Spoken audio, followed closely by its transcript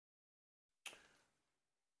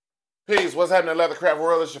Peace. What's happening in the Leathercraft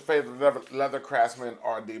world? It's your favorite leather craftsman,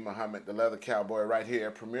 R.D. Muhammad, the Leather Cowboy, right here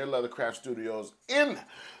at Premier Leathercraft Studios in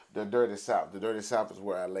the Dirty South. The Dirty South is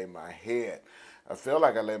where I lay my head. I feel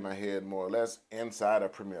like I lay my head more or less inside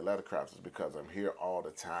of Premier Leathercraft is because I'm here all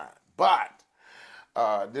the time. But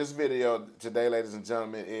this video today, ladies and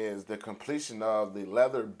gentlemen, is the completion of the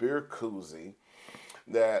leather beer koozie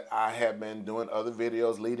that I have been doing other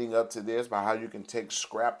videos leading up to this about how you can take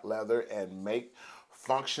scrap leather and make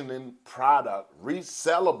functioning product,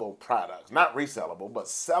 resellable products, not resellable, but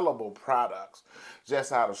sellable products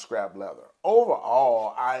just out of scrap leather.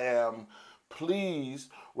 Overall, I am pleased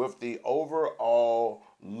with the overall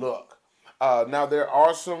look. Now, there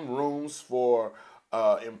are some rooms for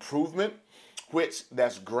improvement, which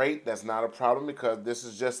that's great. That's not a problem because this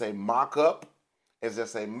is just a mock-up. It's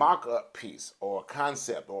just a mock-up piece or a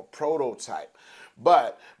concept or a prototype.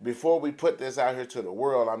 But before we put this out here to the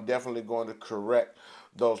world, I'm definitely going to correct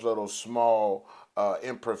those little small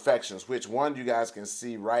imperfections, which one you guys can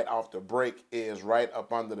see right off the break is right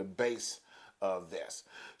up under the base of this.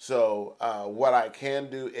 So what I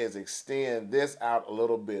can do is extend this out a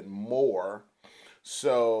little bit more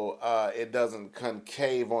so it doesn't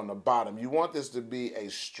concave on the bottom. You want this to be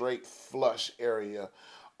a straight flush area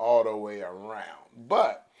all the way around.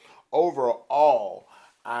 But overall,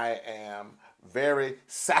 I am very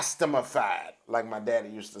systemified, like my daddy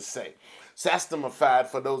used to say. Systemified,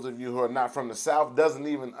 for those of you who are not from the South, doesn't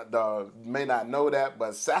even may not know that,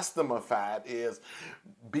 but systemified is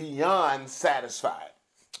beyond satisfied.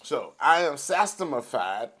 So I am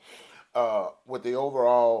systemified with the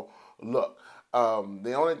overall look.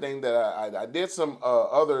 The only thing that I did some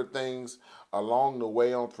other things along the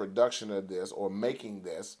way on production of this or making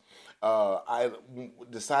this. I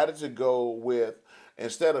decided to go with,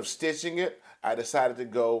 instead of stitching it, I decided to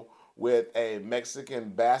go with a Mexican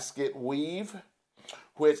basket weave,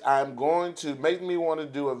 which I'm going to make me want to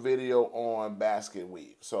do a video on basket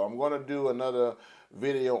weave. So I'm going to do another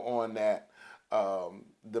video on that,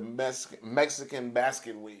 the Mexican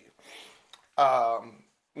basket weave.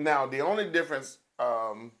 Now, the only difference,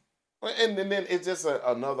 and then it's just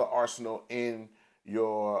another arsenal in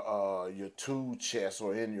your tool chest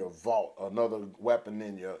or in your vault, another weapon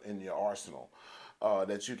in your arsenal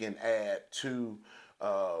that you can add to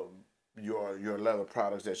your leather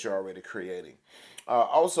products that you're already creating.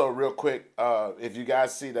 Also, real quick, if you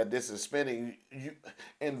guys see that this is spinning, you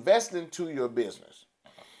invest into your business.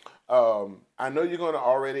 I know you're going to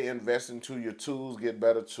already invest into your tools, get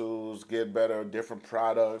better tools, get better different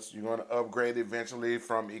products. You're going to upgrade eventually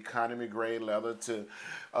from economy grade leather to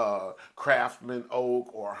craftsman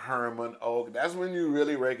oak or Herman oak. That's when you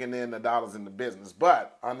really raking in the dollars in the business.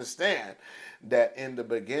 But understand that in the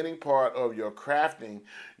beginning part of your crafting,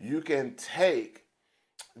 you can take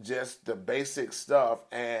just the basic stuff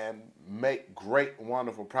and make great,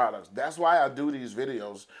 wonderful products. That's why I do these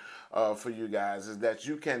videos for you guys, is that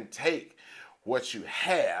you can take what you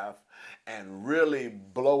have and really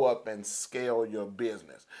blow up and scale your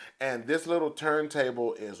business. And this little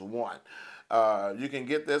turntable is one. You can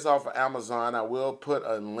get this off of Amazon. I will put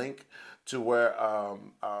a link to where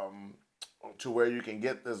you can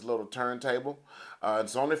get this little turntable.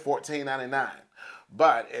 It's only $14.99.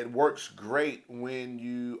 But it works great when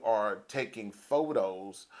you are taking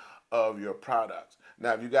photos of your products.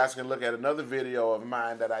 Now, if you guys can look at another video of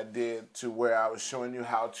mine that I did to where I was showing you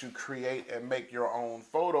how to create and make your own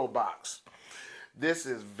photo box. This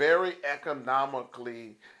is very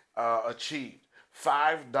economically achieved.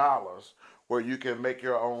 $5 where you can make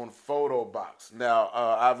your own photo box. Now,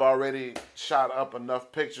 I've already shot up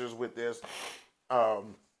enough pictures with this,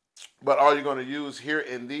 but all you're going to use here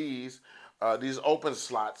in these open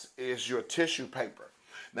slots is your tissue paper.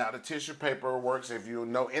 Now, the tissue paper works, if you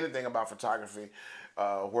know anything about photography,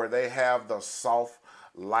 where they have the soft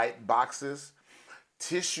light boxes.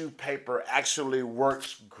 Tissue paper actually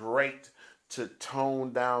works great to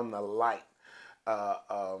tone down the light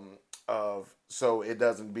so it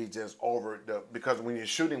doesn't be just over because when you're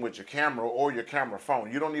shooting with your camera or your camera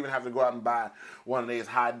phone, you don't even have to go out and buy one of these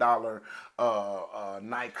high dollar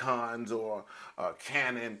Nikons or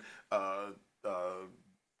Canon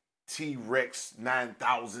T-Rex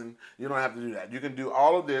 9000. You don't have to do that. You can do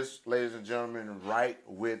all of this, ladies and gentlemen, right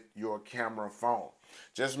with your camera phone.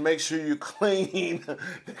 Just make sure you clean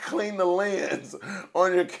the lens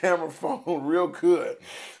on your camera phone real good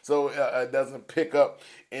so it doesn't pick up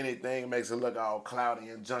anything, makes it look all cloudy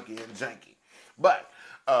and junky and janky. But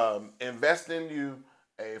invest in you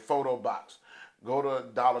a photo box. Go to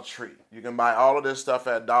Dollar Tree. You can buy all of this stuff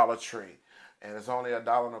at Dollar Tree, and it's only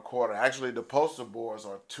 $1.25. Actually, the poster boards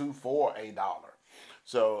are 2 for $1.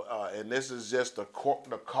 So, and this is just the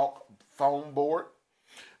caulk foam board.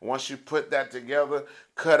 Once you put that together,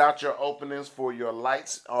 cut out your openings for your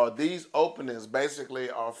lights. These openings basically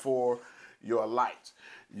are for your lights.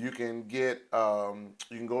 You can get,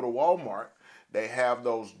 you can go to Walmart. They have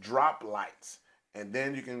those drop lights, and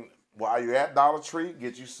then you can, while you're at Dollar Tree,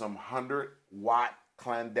 get you some 100-watt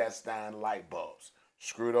clandestine light bulbs.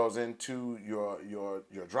 Screw those into your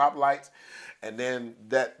drop lights, and then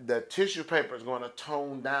the tissue paper is going to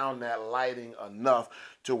tone down that lighting enough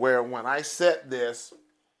to where when I set this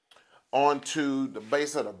onto the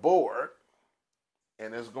base of the board,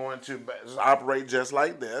 and it's going to operate just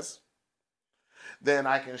like this, then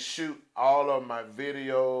I can shoot all of my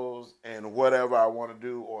videos and whatever I want to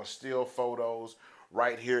do, or still photos,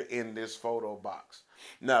 right here in this photo box.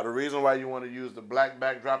 Now, the reason why you want to use the black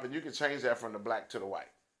backdrop, and you can change that from the black to the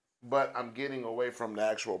white, but I'm getting away from the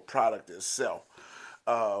actual product itself.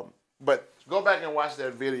 But go back and watch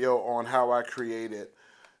that video on how I created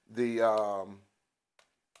the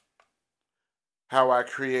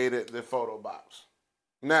photo box.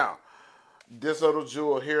 Now, this little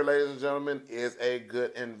jewel here, ladies and gentlemen, is a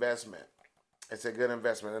good investment. It's a good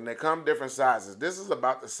investment, and they come different sizes. This is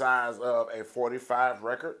about the size of a 45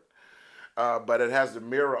 record, but it has the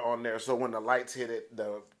mirror on there, so when the lights hit it,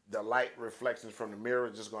 the light reflections from the mirror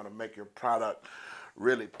is just going to make your product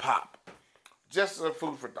really pop. Just a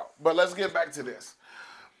food for thought. But let's get back to this.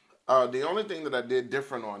 The only thing that I did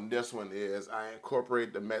different on this one is I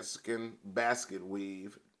incorporate the Mexican basket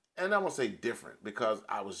weave. And I won't say different because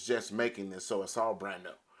I was just making this, so it's all brand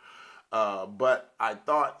new. But I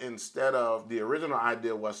thought, instead of, the original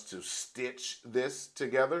idea was to stitch this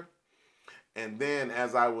together. And then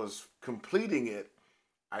as I was completing it,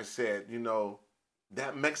 I said, you know,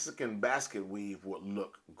 that Mexican basket weave would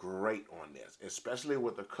look great on this, especially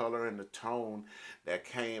with the color and the tone that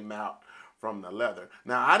came out from the leather.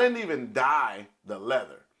 Now, I didn't even dye the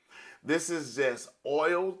leather. This is just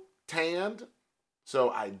oil tanned.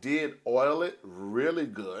 So I did oil it really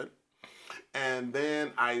good. And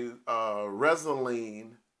then I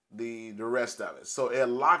resined the rest of it. So it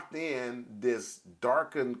locked in this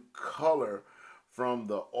darkened color from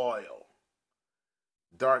the oil.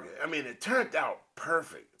 I mean, it turned out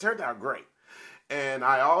perfect. It turned out great. And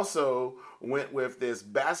I also went with this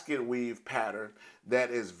basket weave pattern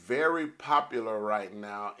that is very popular right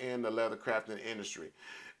now in the leather crafting industry.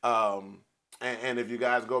 And if you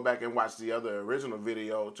guys go back and watch the other original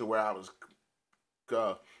video to where I was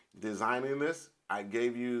designing this, I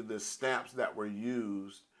gave you the stamps that were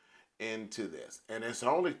used into this. And it's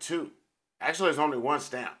only two. Actually, it's only one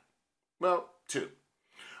stamp. Well, two.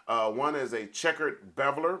 One is a checkered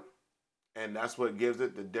beveler, and that's what gives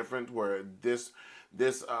it the difference, where if this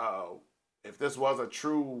was a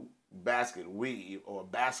true basket weave or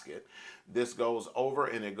basket, this goes over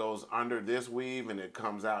and it goes under this weave, and it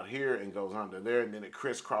comes out here and goes under there, and then it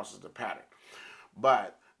crisscrosses the pattern.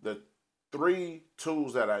 But the three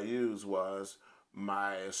tools that I used was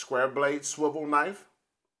my square blade swivel knife,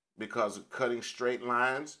 because of cutting straight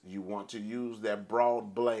lines, you want to use that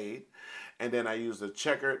broad blade. And then I used a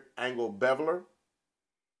checkered angle beveler,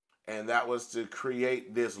 and that was to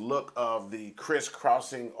create this look of the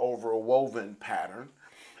crisscrossing overwoven pattern.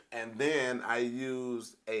 And then I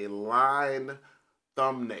used a line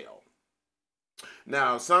thumbnail.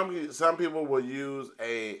 Now, some people will use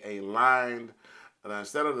a lined,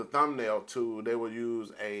 instead of the thumbnail tool, they will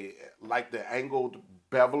use like the angled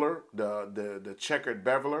beveler, the checkered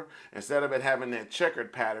beveler. Instead of it having that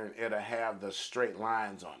checkered pattern, it'll have the straight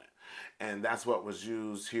lines on it. And that's what was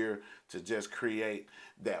used here to just create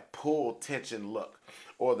that pull tension look,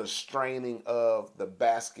 or the straining of the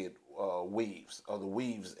basket weaves, or the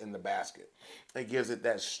weaves in the basket. It gives it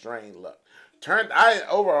that strained look.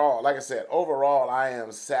 Overall, like I said, overall, I am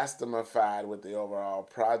sastamified with the overall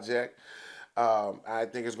project. I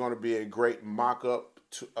think it's going to be a great mock-up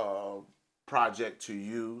project to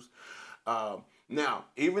use. Now,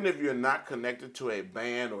 even if you're not connected to a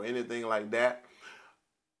band or anything like that,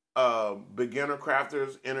 beginner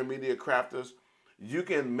crafters, intermediate crafters, you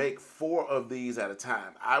can make 4 of these at a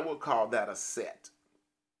time. I would call that a set.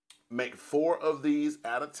 Make 4 of these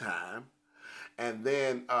at a time. And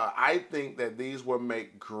then I think that these will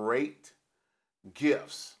make great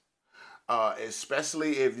gifts,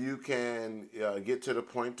 especially if you can get to the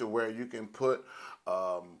point to where you can put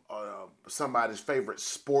somebody's favorite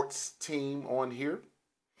sports team on here.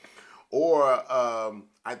 Or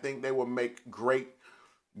I think they will make great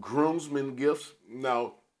groomsmen gifts.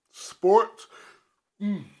 Now, sports,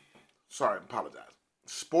 sorry, I apologize.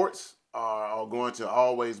 Sports are going to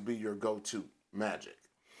always be your go-to magic.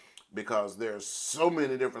 because there's so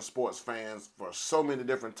many different sports fans for so many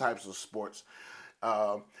different types of sports.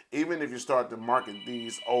 Even if you start to market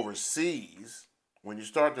these overseas, when you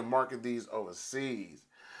start to market these overseas,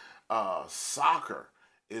 soccer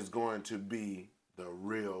is going to be the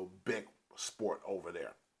real big sport over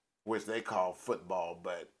there, which they call football,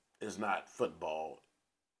 but it's not football.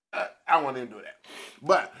 I won't even do that.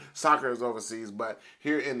 But soccer is overseas. But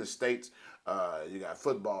here in the States, you got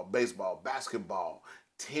football, baseball, basketball,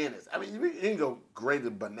 tennis. I mean, you can go great as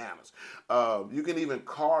bananas. You can even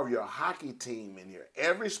carve your hockey team in here.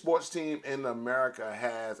 Every sports team in America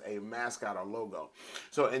has a mascot or logo.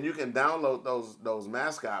 So, and you can download those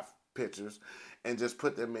mascot pictures and just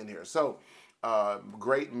put them in here. So,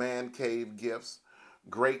 great man cave gifts,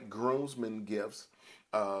 great groomsmen gifts.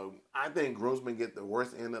 I think groomsmen get the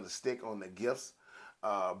worst end of the stick on the gifts.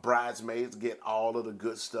 Bridesmaids get all of the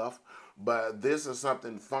good stuff. But this is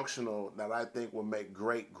something functional that I think will make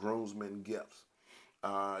great groomsmen gifts.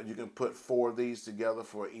 You can put 4 of these together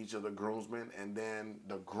for each of the groomsmen, and then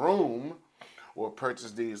the groom will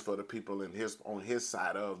purchase these for the people on his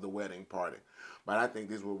side of the wedding party. But I think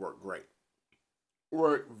these will work great.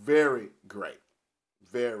 Work very great.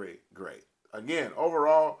 Very great. Again,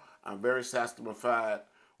 overall, I'm very satisfied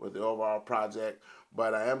with the overall project,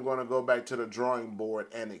 but I am going to go back to the drawing board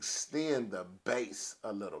and extend the base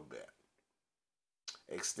a little bit.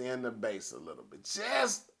 Extend the base a little bit.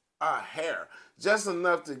 Just a hair. Just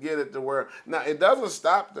enough to get it to where, now it doesn't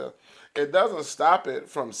stop it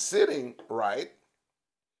from sitting right.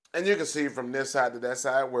 And you can see from this side to that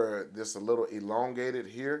side where it's a little elongated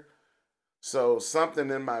here. So something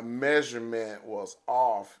in my measurement was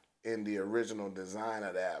off in the original design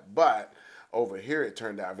of that, but over here it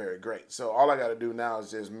turned out very great. So all I got to do now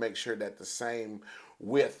is just make sure that the same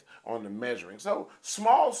width on the measuring. So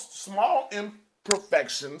small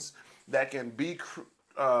imperfections that can be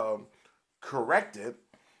corrected,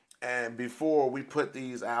 and before we put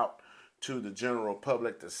these out to the general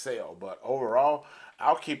public to sell. But overall,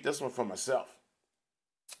 I'll keep this one for myself,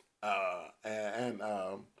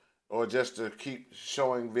 or just to keep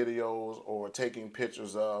showing videos or taking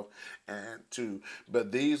pictures of,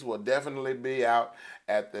 but these will definitely be out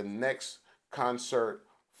at the next concert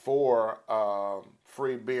for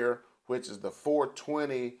free beer, which is the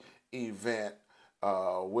 420 event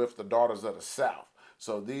with the Daughters of the South.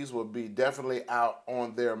 So these will be definitely out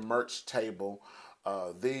on their merch table.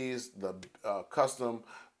 The custom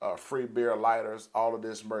free beer lighters, all of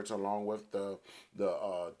this merch along with the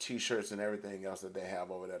t-shirts and everything else that they have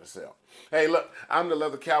over there to sell. Hey, look, I'm the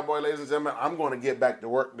Leather Cowboy, ladies and gentlemen. I'm going to get back to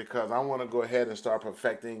work because I want to go ahead and start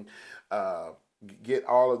perfecting, get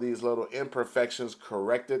all of these little imperfections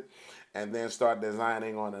corrected, and then start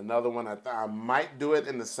designing on another one. I might do it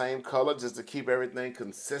in the same color just to keep everything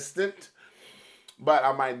consistent, but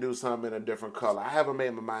I might do some in a different color. I haven't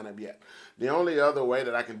made my mind up yet. The only other way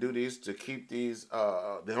that I can do these to keep these,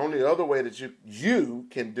 the only other way that you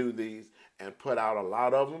can do these and put out a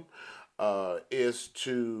lot of them is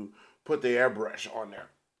to put the airbrush on there.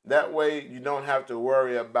 That way you don't have to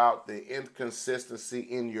worry about the inconsistency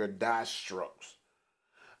in your die strokes.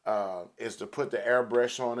 Is to put the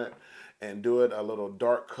airbrush on it and do it a little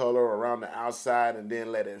dark color around the outside and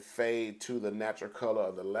then let it fade to the natural color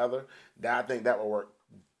of the leather. I think that will work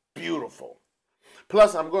beautiful.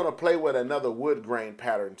 Plus, I'm going to play with another wood grain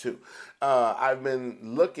pattern too. I've been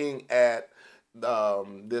looking at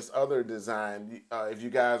this other design. If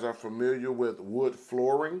you guys are familiar with wood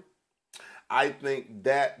flooring, I think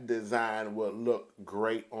that design will look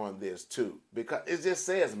great on this too, because it just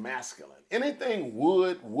says masculine. Anything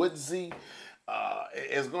woodsy,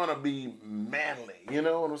 is going to be manly. You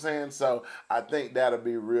know what I'm saying? So I think that'll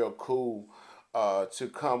be real cool to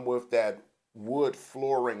come with that wood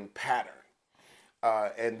flooring pattern.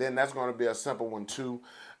 And then that's going to be a simple one too.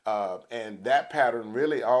 And that pattern,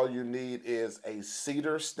 really all you need is a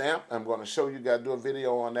cedar stamp. I'm going to show you guys, do a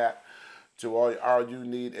video on that. All you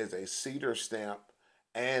need is a cedar stamp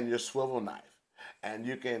and your swivel knife. And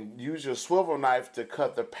you can use your swivel knife to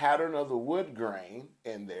cut the pattern of the wood grain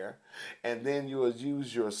in there. And then you will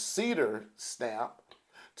use your cedar stamp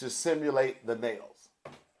to simulate the nails.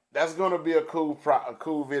 That's going to be a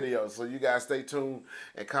cool video. So you guys stay tuned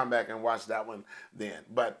and come back and watch that one then.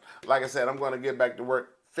 But like I said, I'm going to get back to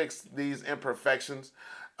work, fix these imperfections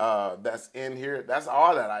that's in here. That's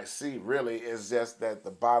all that I see really, is just that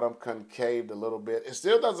the bottom concaved a little bit. It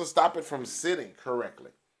still doesn't stop it from sitting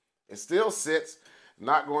correctly. It still sits,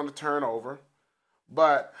 not going to turn over.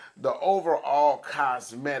 But the overall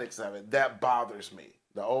cosmetics of it, that bothers me.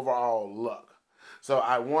 The overall look. So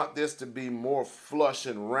I want this to be more flush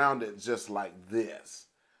and rounded, just like this.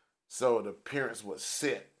 So the appearance would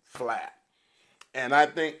sit flat. And I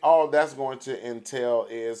think all that's going to entail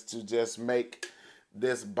is to just make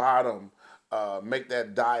this bottom, make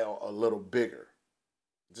that dial a little bigger.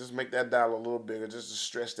 Just make that dial a little bigger, just to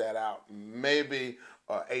stretch that out. Maybe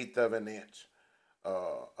 1/8 of an inch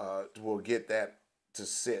will get that to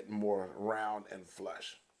sit more round and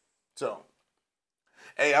flush. So,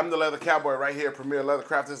 hey, I'm the Leather Cowboy right here, Premier Leather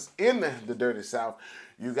Crafters in the Dirty South.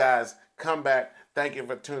 You guys come back. Thank you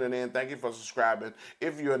for tuning in. Thank you for subscribing.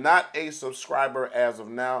 If you're not a subscriber as of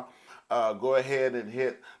now, go ahead and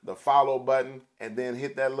hit the follow button and then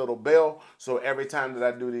hit that little bell. So every time that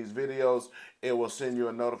I do these videos, it will send you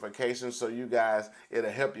a notification. So you guys,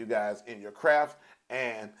 it'll help you guys in your craft,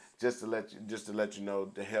 and just to let you know,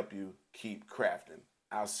 to help you keep crafting.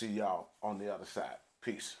 I'll see y'all on the other side.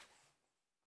 Peace.